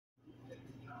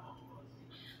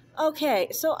Okay,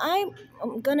 so I'm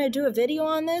gonna do a video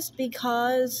on this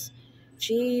because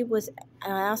she was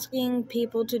asking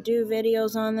people to do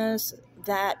videos on this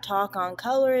that talk on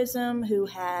colorism who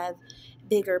have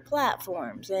bigger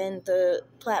platforms, and the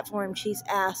platform she's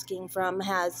asking from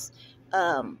has,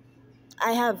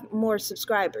 I have more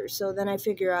subscribers, so then I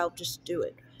figure I'll just do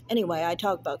it. Anyway, I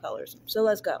talk about colorism, so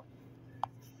let's go.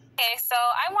 Okay, so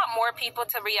I want more people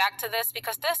to react to this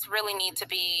because this really needs to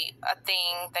be a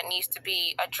thing that needs to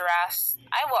be addressed.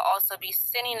 I will also be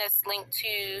sending this link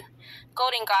to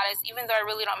Golden Goddess, even though I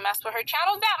really don't mess with her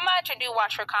channel that much. I do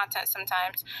watch her content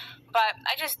sometimes. But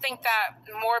I just think that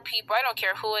more people, I don't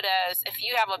care who it is, if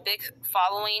you have a big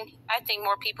following, I think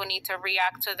more people need to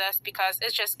react to this because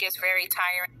it just gets very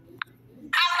tiring.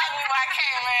 I love you, YK,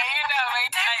 man. You know me.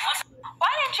 Why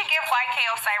didn't you give YK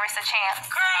Osiris a chance?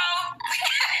 Girl.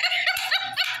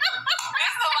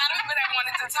 There's a lot of people that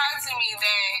wanted to talk to me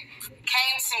that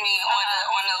came to me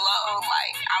on the low.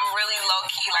 Like, I'm really low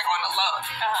key, like on the low.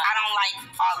 I don't like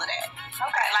all of that.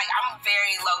 Okay. Like, I'm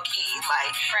very low key.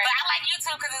 Like, right. But I like you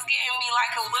too because it's getting me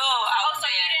like a little out there. So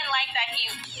you didn't like that he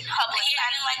published? Yeah, I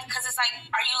didn't like it because it's like,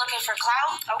 are you looking for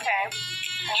clout? Okay.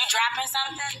 You dropping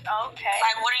something? Okay.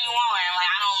 Like, what are you on? Like,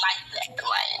 I don't like that.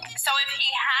 Like, so if he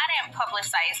hadn't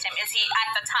publicized him, is he at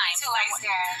the time too light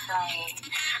skinned for me?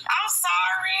 I'm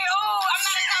sorry. Oh, I'm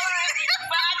not a colorist.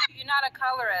 But you're not a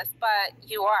colorist, but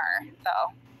you are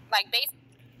though. Like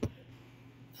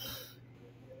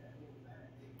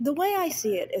The way I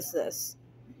see it is this.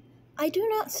 I do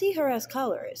not see her as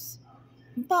colorist,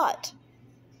 but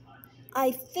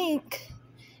I think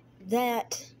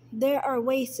that there are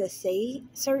ways to say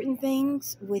certain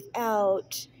things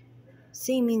without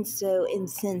seeming so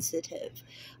insensitive.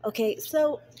 Okay,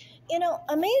 so,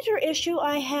 a major issue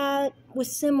I had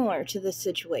was similar to this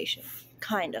situation,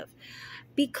 kind of,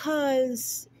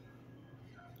 because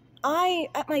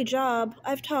at my job,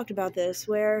 I've talked about this,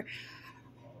 where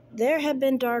there have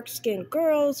been dark-skinned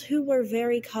girls who were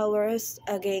very colorist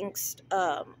against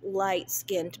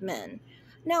light-skinned men.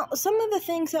 Now, some of the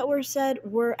things that were said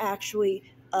were actually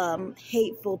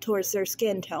hateful towards their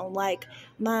skin tone. Like,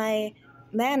 my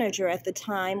manager at the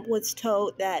time was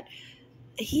told that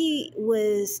he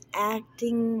was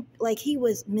acting like he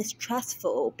was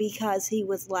mistrustful because he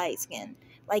was light-skinned.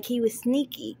 Like, he was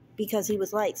sneaky because he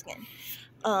was light-skinned.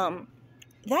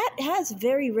 That has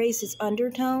very racist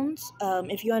undertones.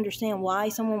 If you understand why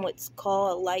someone would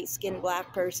call a light-skinned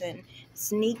black person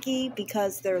sneaky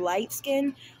because they're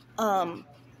light-skinned,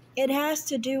 it has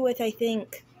to do with, I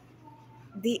think,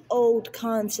 the old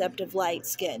concept of light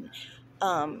skin,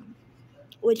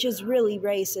 which is really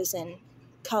racist and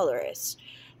colorist.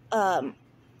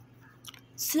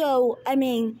 So, I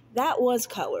mean, that was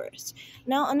colorist.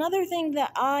 Now, another thing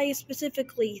that I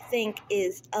specifically think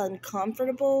is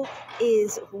uncomfortable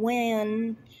is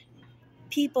when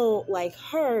people like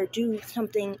her do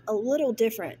something a little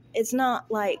different. It's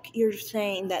not like you're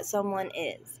saying that someone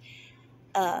is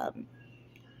that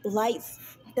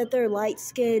they're light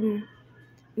skin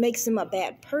makes them a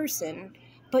bad person,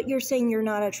 but you're saying you're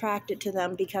not attracted to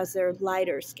them because they're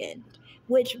lighter skinned.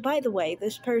 Which, by the way,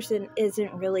 this person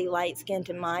isn't really light-skinned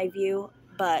in my view,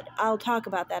 but I'll talk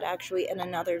about that actually in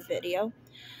another video.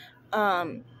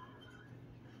 But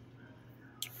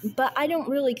I don't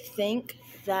really think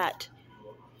that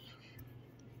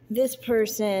this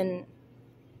person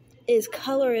is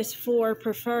colorist for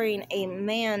preferring a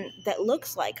man that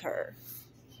looks like her.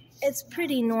 It's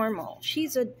pretty normal.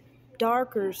 She's a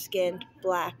darker-skinned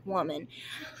black woman.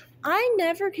 I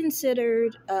never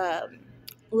considered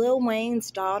Lil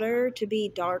Wayne's daughter to be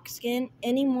dark-skinned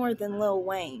any more than Lil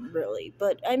Wayne, really.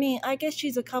 But, I mean, I guess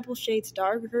she's a couple shades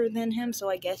darker than him, so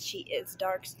I guess she is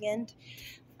dark-skinned.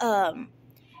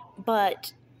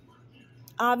 But,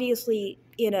 obviously,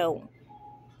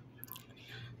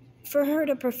 for her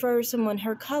to prefer someone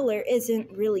her color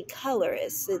isn't really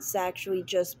colorist. It's actually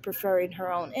just preferring her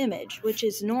own image, which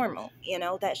is normal,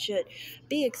 that should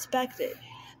be expected.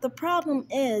 The problem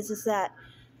is that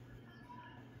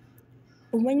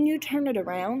when you turn it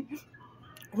around,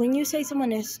 when you say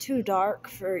someone is too dark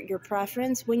for your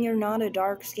preference, when you're not a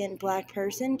dark-skinned black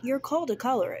person, you're called a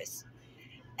colorist.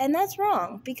 And that's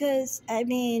wrong because, I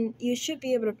mean, you should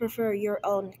be able to prefer your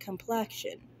own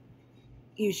complexion.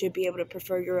 You should be able to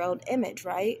prefer your own image,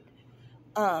 right?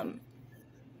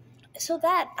 So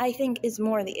that, I think, is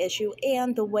more the issue,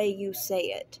 and the way you say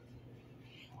it.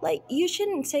 Like, you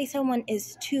shouldn't say someone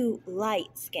is too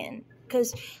light-skinned.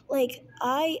 Because, like,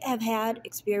 I have had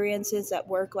experiences at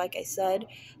work, like I said.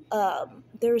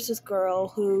 There was this girl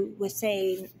who was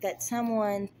saying that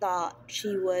someone thought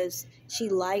she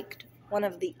liked one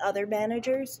of the other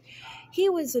managers, he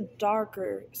was a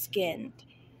darker skinned.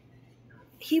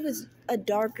 He was a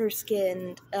darker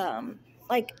skinned,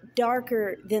 like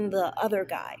darker than the other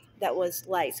guy that was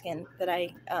light skinned that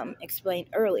I explained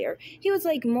earlier. He was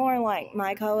like more like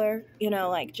my color,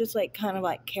 like just like kind of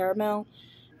like caramel.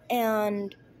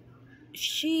 And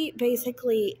she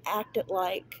basically acted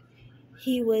like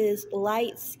he was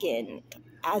light skinned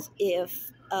as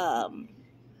if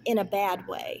in a bad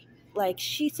way. Like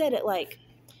she said it like,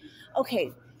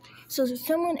 okay, so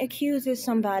someone accuses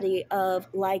somebody of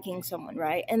liking someone,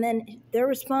 right? And then their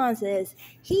response is,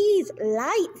 he's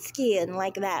light skinned,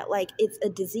 like that. Like it's a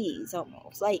disease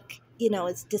almost. Like,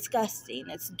 it's disgusting,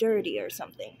 it's dirty or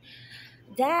something.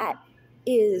 That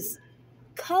is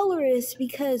colorist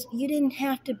because you didn't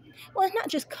have to. Well, it's not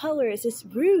just colorist, it's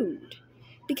rude.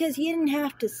 Because you didn't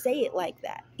have to say it like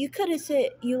that. You could have said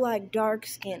you like dark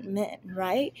skinned men,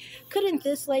 right? Couldn't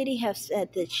this lady have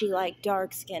said that she liked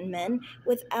dark skinned men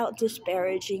without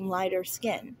disparaging lighter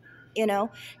skin? And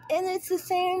it's the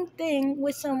same thing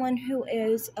with someone who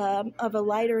is of a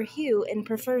lighter hue and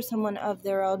prefers someone of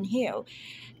their own hue.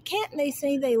 Can't they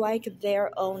say they like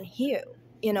their own hue?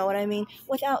 You know what I mean?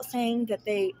 Without saying that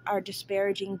they are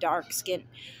disparaging dark skinned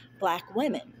black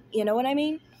women. You know what I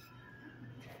mean?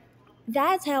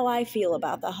 That's how I feel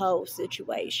about the whole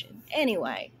situation.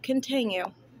 Anyway, continue.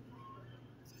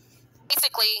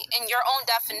 Basically, in your own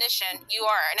definition, you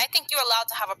are. And I think you're allowed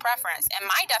to have a preference. In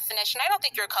my definition, I don't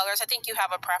think you're colors. I think you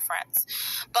have a preference.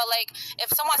 But, like,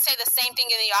 if someone say the same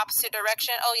thing in the opposite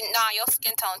direction, oh, nah, your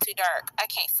skin tone too dark, I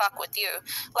can't fuck with you.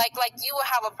 Like you would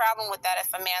have a problem with that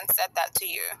if a man said that to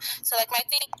you. So, like,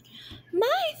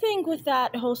 my thing with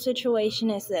that whole situation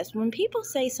is this. When people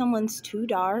say someone's too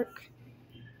dark,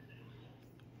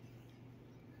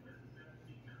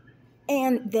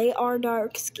 and they are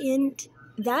dark skinned,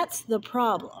 that's the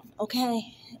problem, okay?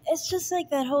 It's just like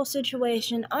that whole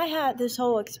situation. I had this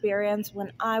whole experience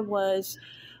when I was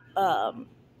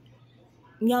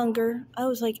younger. I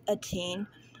was like a teen,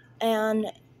 and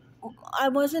I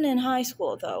wasn't in high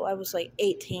school though. I was like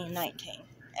 18, 19,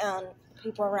 and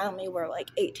people around me were like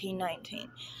 18, 19.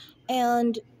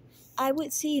 And I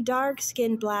would see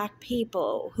dark-skinned black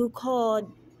people who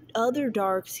called other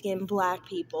dark-skinned black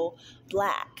people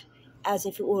black as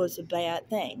if it was a bad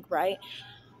thing, right?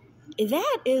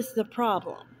 That is the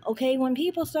problem, okay? When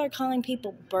people start calling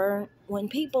people burnt, when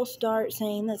people start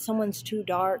saying that someone's too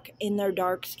dark in their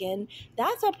dark skin,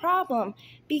 that's a problem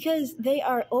because they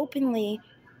are openly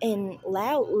and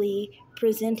loudly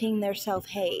presenting their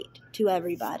self-hate to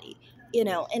everybody,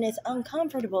 and it's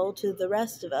uncomfortable to the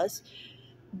rest of us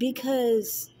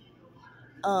because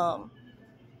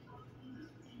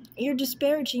you're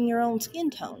disparaging your own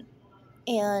skin tone.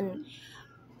 And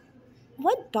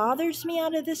what bothers me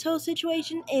out of this whole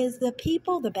situation is the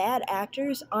people, the bad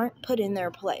actors, aren't put in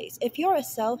their place. If you're a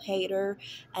self-hater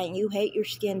and you hate your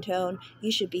skin tone,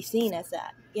 you should be seen as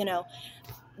that,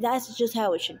 That's just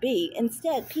how it should be.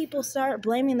 Instead, people start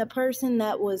blaming the person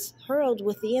that was hurled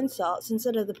with the insults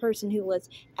instead of the person who was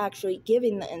actually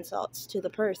giving the insults to the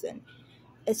person,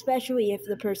 especially if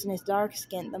the person is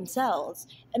dark-skinned themselves,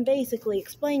 and basically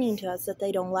explaining to us that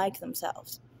they don't like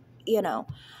themselves,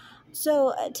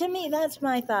 So, to me, that's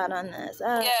my thought on this.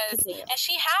 yes, continue. and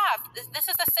this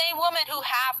is the same woman who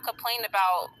have complained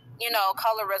about,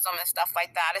 colorism and stuff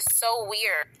like that. It's so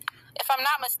weird. If I'm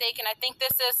not mistaken, I think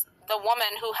this is the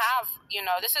woman who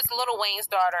this is Lil Wayne's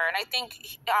daughter, and I think,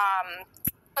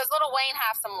 because Lil Wayne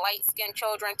has some light-skinned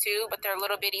children too, but they're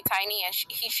little bitty tiny, and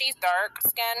she's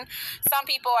dark-skinned. Some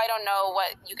people, I don't know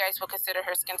what you guys would consider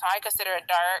her skin tone. I consider it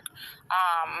dark,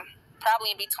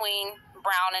 probably in between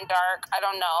brown and dark. I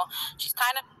don't know. She's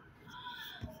kind of...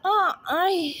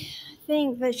 I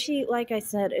think that she, like I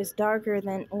said, is darker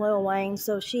than Lil Wayne,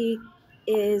 so she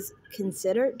is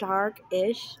considered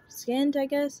dark-ish skinned, I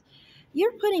guess.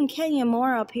 You're putting Kenya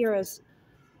Moore up here as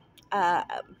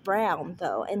brown,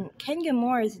 though, and Kenya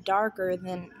Moore is darker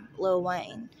than Lil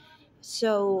Wayne.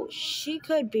 So she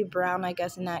could be brown, I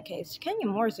guess, in that case. Kenya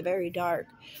Moore is very dark,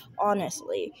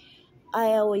 honestly.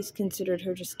 I always considered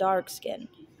her just dark skin.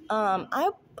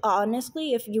 I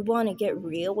honestly, if you want to get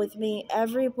real with me,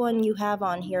 everyone you have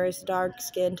on here is dark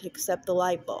skinned except the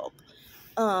light bulb.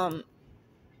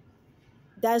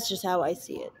 That's just how I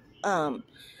see it.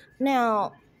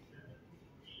 Now,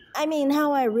 I mean,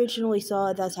 how I originally saw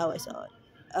it, that's how I saw it.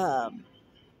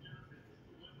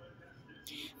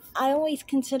 I always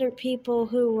considered people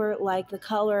who were like the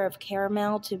color of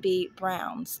caramel to be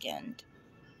brown skinned.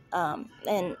 And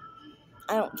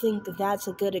I don't think that that's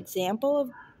a good example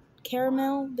of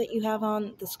caramel that you have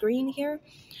on the screen here.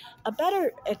 A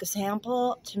better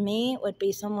example to me would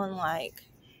be someone like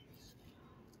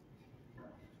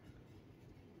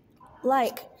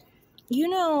Like, you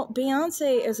know,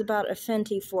 Beyonce is about a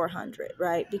Fenty 400,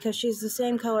 right? Because she's the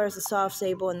same color as the Soft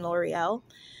Sable and L'Oreal.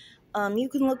 You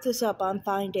can look this up on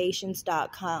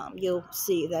foundations.com. You'll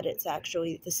see that it's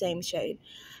actually the same shade.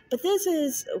 But this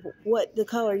is what the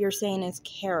color you're saying is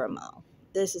caramel.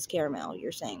 This is caramel,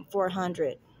 you're saying.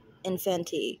 400 in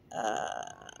Fenty.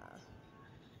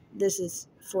 This is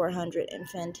 400 in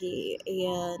Fenty.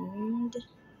 And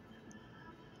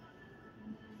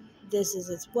this is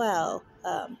as well.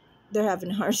 They're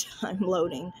having a hard time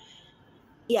loading.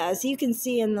 Yeah, as you can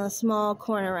see in the small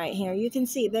corner right here, you can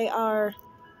see they are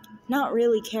not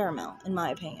really caramel, in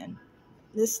my opinion.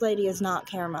 This lady is not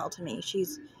caramel to me.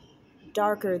 She's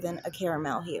darker than a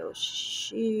caramel hue.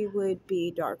 She would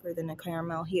be darker than a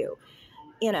caramel hue.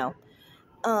 You know,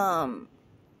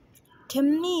 to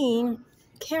me,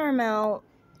 caramel,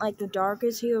 like the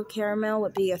darkest hue of caramel,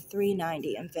 would be a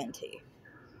 390 in Fenty.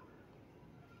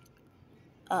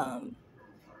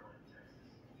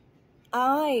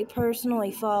 I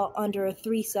personally fall under a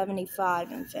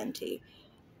 375 in Fenty.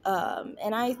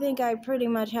 And I think I pretty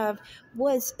much have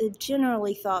what's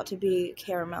generally thought to be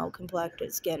caramel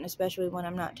complected skin, especially when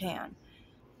I'm not tan.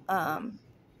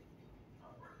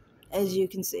 As you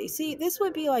can see. See, this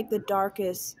would be like the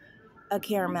darkest a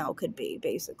caramel could be,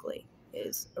 basically,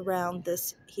 is around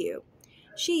this hue.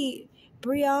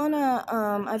 Brianna,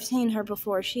 I've seen her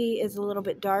before. She is a little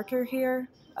bit darker here.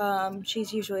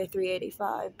 She's usually a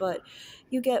 385, but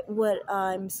you get what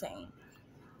I'm saying.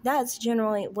 That's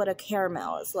generally what a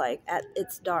caramel is like at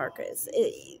its darkest.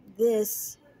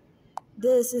 This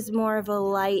is more of a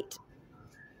light,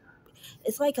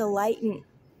 it's like a lightened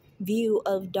view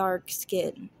of dark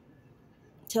skin.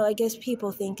 So I guess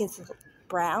people think it's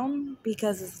brown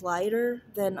because it's lighter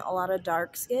than a lot of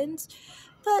dark skins.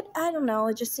 But I don't know,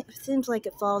 it just seems like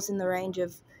it falls in the range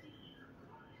of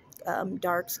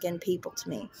dark skinned people to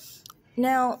me.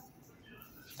 Now,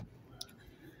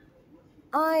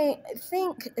 I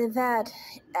think that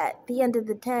at the end of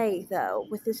the day, though,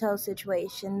 with this whole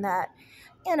situation, that,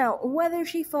 you know, whether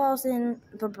she falls in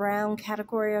the brown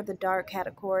category or the dark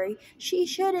category, she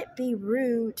shouldn't be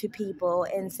rude to people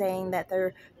and saying that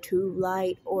they're too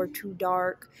light or too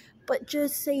dark, but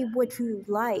just say what you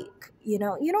like. You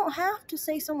know, you don't have to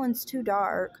say someone's too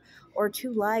dark or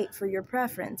too light for your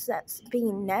preference. That's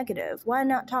being negative. Why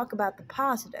not talk about the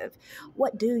positive?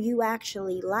 What do you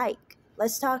actually like?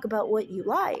 Let's talk about what you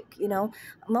like. You know,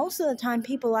 most of the time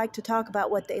people like to talk about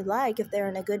what they like if they're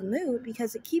in a good mood,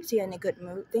 because it keeps you in a good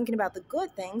mood, thinking about the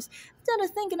good things instead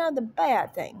of thinking of the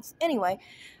bad things. Anyway,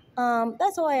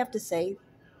 that's all I have to say.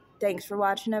 Thanks for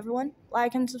watching, everyone.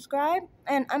 Like and subscribe,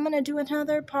 and I'm going to do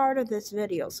another part of this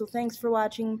video. So thanks for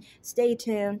watching. Stay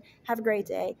tuned. Have a great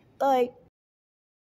day. Bye.